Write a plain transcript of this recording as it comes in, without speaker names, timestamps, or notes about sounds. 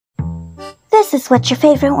this is what your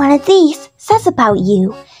favorite one of these says about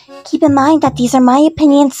you. Keep in mind that these are my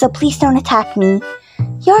opinions, so please don't attack me.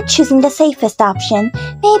 You're choosing the safest option.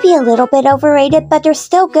 Maybe a little bit overrated, but they're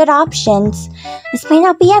still good options. This may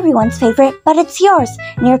not be everyone's favorite, but it's yours,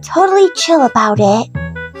 and you're totally chill about it.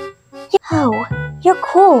 Oh, you're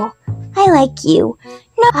cool. I like you.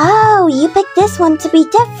 No. Oh, you picked this one to be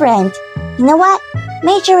different. You know what?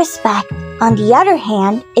 Major respect. On the other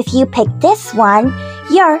hand, if you pick this one,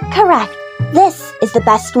 you're correct. This is the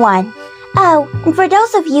best one. Oh, and for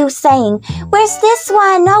those of you saying, where's this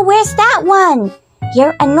one? Oh, where's that one?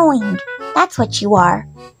 You're annoying. That's what you are.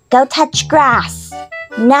 Go touch grass.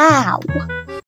 Now.